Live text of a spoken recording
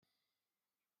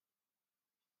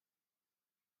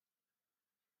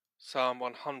Psalm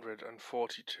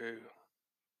 142.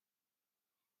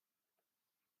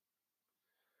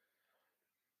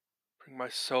 Bring my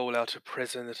soul out of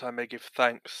prison, that I may give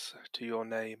thanks to your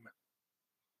name.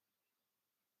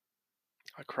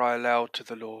 I cry aloud to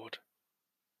the Lord.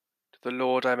 To the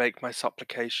Lord I make my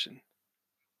supplication.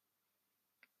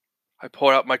 I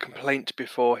pour out my complaint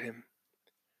before him,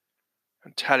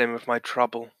 and tell him of my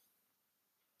trouble.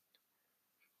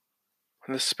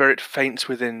 When the spirit faints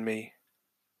within me,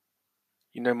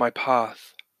 you know my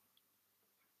path.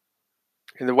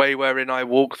 In the way wherein I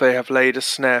walk they have laid a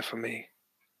snare for me.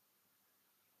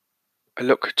 I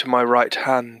look to my right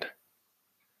hand,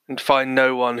 and find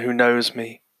no one who knows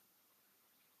me.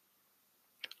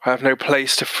 I have no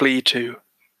place to flee to,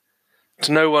 and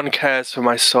no one cares for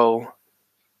my soul.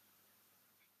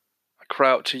 I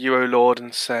cry out to you, O Lord,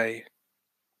 and say,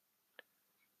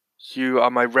 you are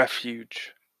my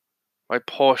refuge, my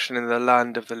portion in the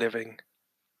land of the living.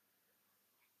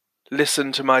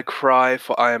 Listen to my cry,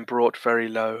 for I am brought very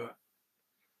low.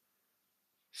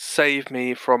 Save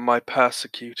me from my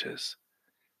persecutors,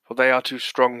 for they are too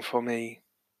strong for me.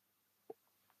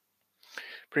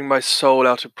 Bring my soul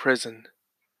out of prison,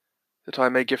 that I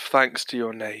may give thanks to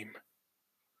your name.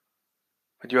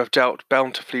 When you have dealt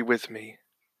bountifully with me,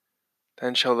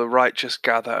 then shall the righteous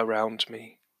gather around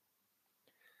me.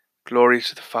 Glory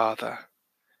to the Father,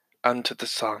 and to the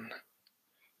Son,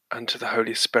 and to the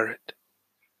Holy Spirit,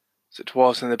 as it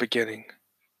was in the beginning,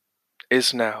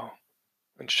 is now,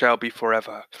 and shall be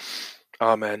forever.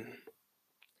 Amen.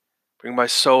 Bring my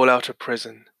soul out of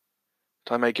prison,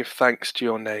 that I may give thanks to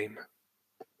your name.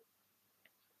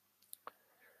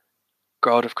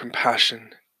 God of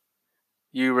compassion,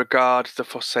 you regard the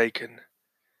forsaken,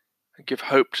 and give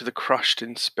hope to the crushed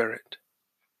in spirit.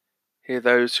 Hear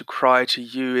those who cry to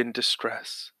you in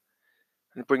distress,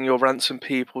 and bring your ransomed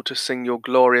people to sing your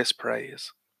glorious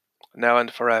praise, now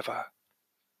and forever.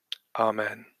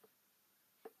 Amen.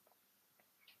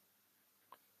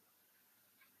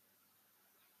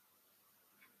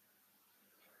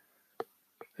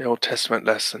 The Old Testament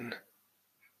lesson,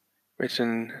 written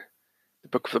in the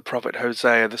book of the prophet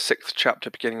Hosea, the 6th chapter,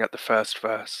 beginning at the 1st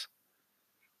verse.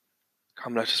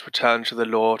 Come, let us return to the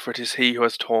Lord, for it is he who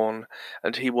has torn,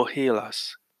 and he will heal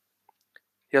us.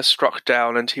 He has struck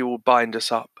down, and he will bind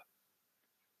us up.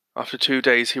 After 2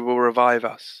 days he will revive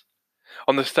us.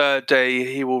 On the 3rd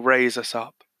day he will raise us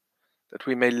up, that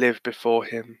we may live before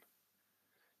him.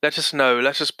 Let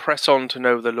us press on to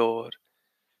know the Lord.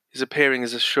 His appearing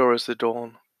is as sure as the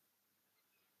dawn.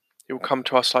 He will come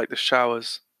to us like the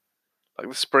showers, like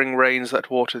the spring rains that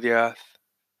water the earth.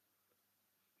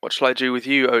 What shall I do with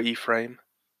you, O Ephraim?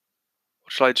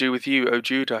 What shall I do with you, O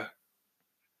Judah?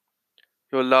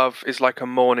 Your love is like a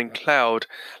morning cloud,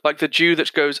 like the dew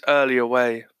that goes early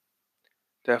away.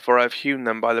 Therefore I have hewn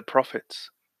them by the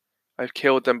prophets. I have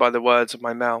killed them by the words of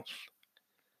my mouth,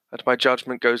 that my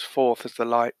judgment goes forth as the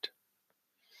light.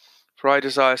 For I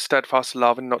desire steadfast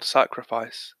love and not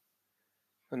sacrifice,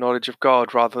 the knowledge of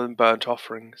God rather than burnt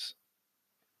offerings.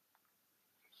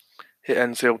 Here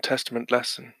ends the Old Testament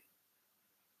lesson.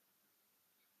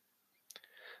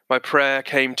 My prayer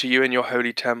came to you in your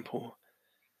holy temple,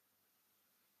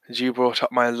 and you brought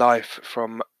up my life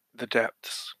from the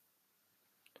depths.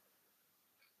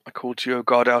 I called to you, O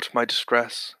God, out of my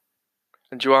distress,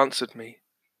 and you answered me.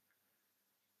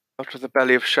 Out of the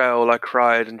belly of Sheol I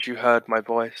cried, and you heard my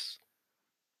voice.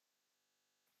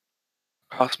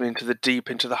 Cast me into the deep,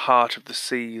 into the heart of the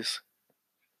seas.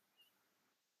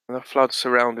 And the floods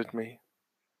surrounded me.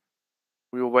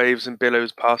 Your waves and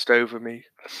billows passed over me.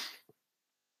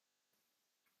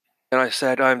 Then I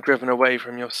said, I am driven away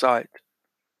from your sight.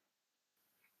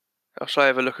 How shall I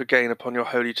ever look again upon your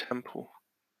holy temple?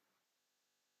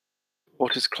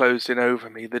 Waters closed in over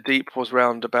me, the deep was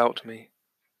round about me.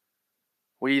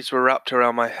 Weeds were wrapped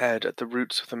around my head at the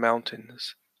roots of the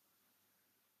mountains.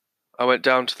 I went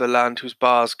down to the land whose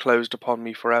bars closed upon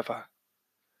me forever.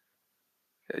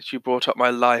 Yet you brought up my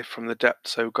life from the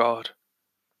depths, O God.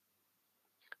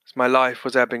 As my life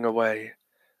was ebbing away,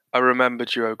 I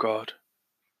remembered you, O God.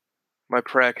 My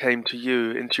prayer came to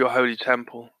you into your holy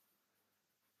temple.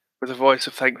 With a voice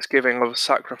of thanksgiving I will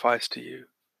sacrifice to you.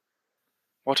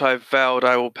 What I have vowed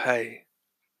I will pay.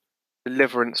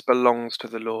 Deliverance belongs to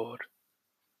the Lord.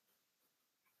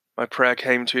 My prayer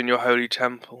came to you in your holy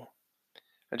temple,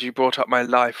 and you brought up my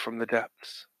life from the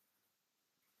depths.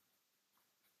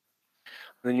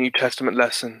 The New Testament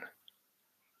lesson,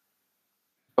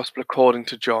 Gospel according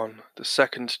to John, the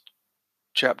 2nd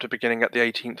chapter, beginning at the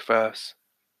 18th verse.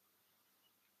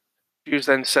 Jews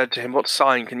then said to him, what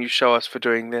sign can you show us for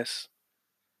doing this?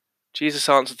 Jesus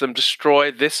answered them, destroy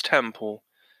this temple.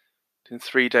 In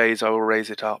 3 days I will raise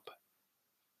it up."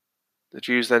 The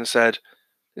Jews then said,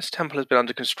 "This temple has been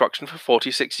under construction for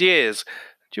 46 years,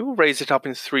 and you will raise it up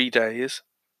in 3 days?"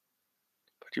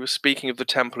 But he was speaking of the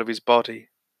temple of his body.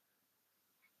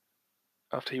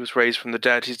 After he was raised from the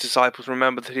dead, his disciples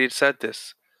remembered that he had said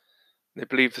this. They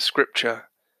believed the scripture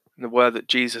and the word that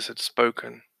Jesus had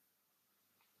spoken.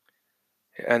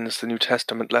 It ends the New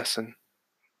Testament lesson.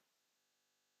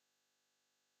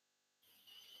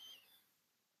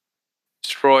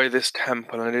 "Destroy this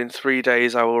temple, and in 3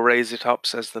 days I will raise it up,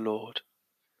 says the Lord."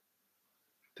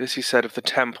 This he said of the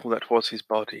temple that was his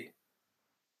body.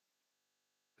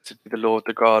 Blessed be the Lord,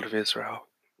 the God of Israel,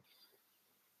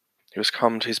 who has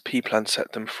come to his people and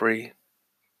set them free.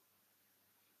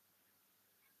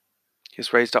 He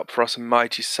has raised up for us a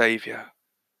mighty Saviour,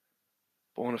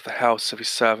 born of the house of his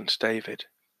servant David.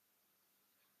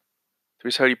 Through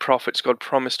his holy prophets God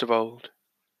promised of old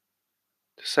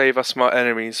to save us from our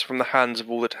enemies, from the hands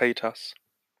of all that hate us,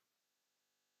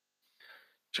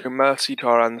 to show mercy to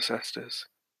our ancestors,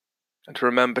 and to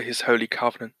remember his holy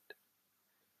covenant.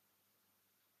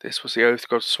 This was the oath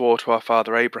God swore to our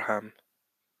father Abraham,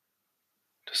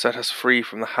 to set us free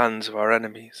from the hands of our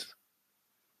enemies.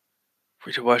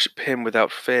 Free to worship him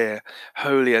without fear,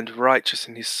 holy and righteous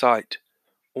in his sight,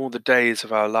 all the days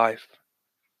of our life.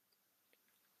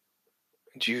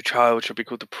 And you, child, shall be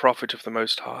called the prophet of the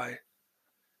Most High,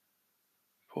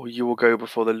 for you will go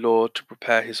before the Lord to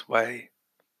prepare his way,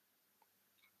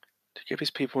 to give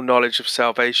his people knowledge of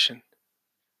salvation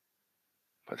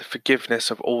by the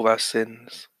forgiveness of all their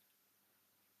sins,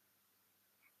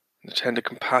 and the tender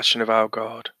compassion of our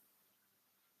God.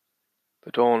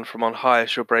 The dawn from on high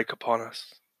shall break upon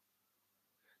us,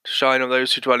 to shine on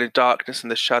those who dwell in darkness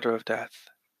and the shadow of death,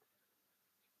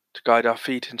 to guide our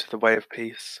feet into the way of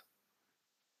peace.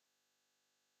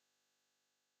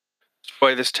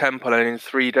 Destroy this temple, and in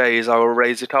 3 days I will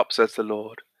raise it up, says the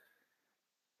Lord.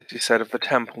 This he said of the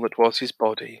temple that was his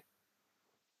body.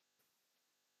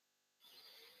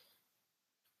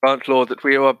 Grant, Lord, that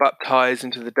we who are baptized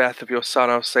into the death of your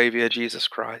Son, our Saviour, Jesus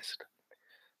Christ,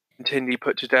 continually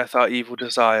put to death our evil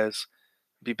desires,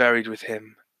 and be buried with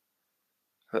him,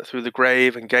 that through the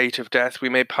grave and gate of death we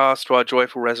may pass to our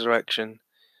joyful resurrection,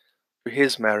 through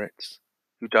his merits,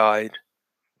 who died,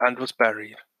 and was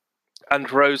buried,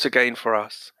 and rose again for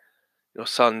us, your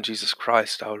Son, Jesus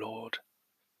Christ, our Lord.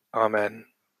 Amen.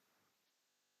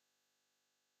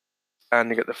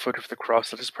 Standing at the foot of the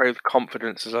cross, let us pray with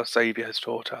confidence as our Saviour has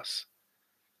taught us.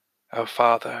 Our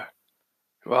Father,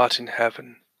 who art in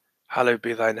heaven, hallowed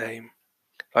be thy name.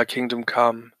 Thy kingdom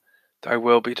come, thy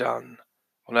will be done,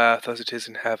 on earth as it is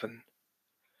in heaven.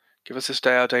 Give us this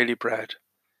day our daily bread,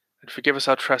 and forgive us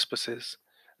our trespasses,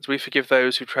 as we forgive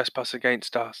those who trespass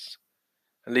against us.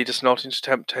 And lead us not into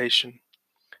temptation,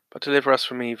 but deliver us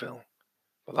from evil.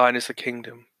 For thine is the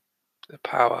kingdom, the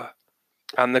power,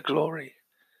 and the glory,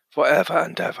 for ever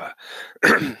and ever.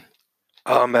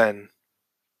 Amen.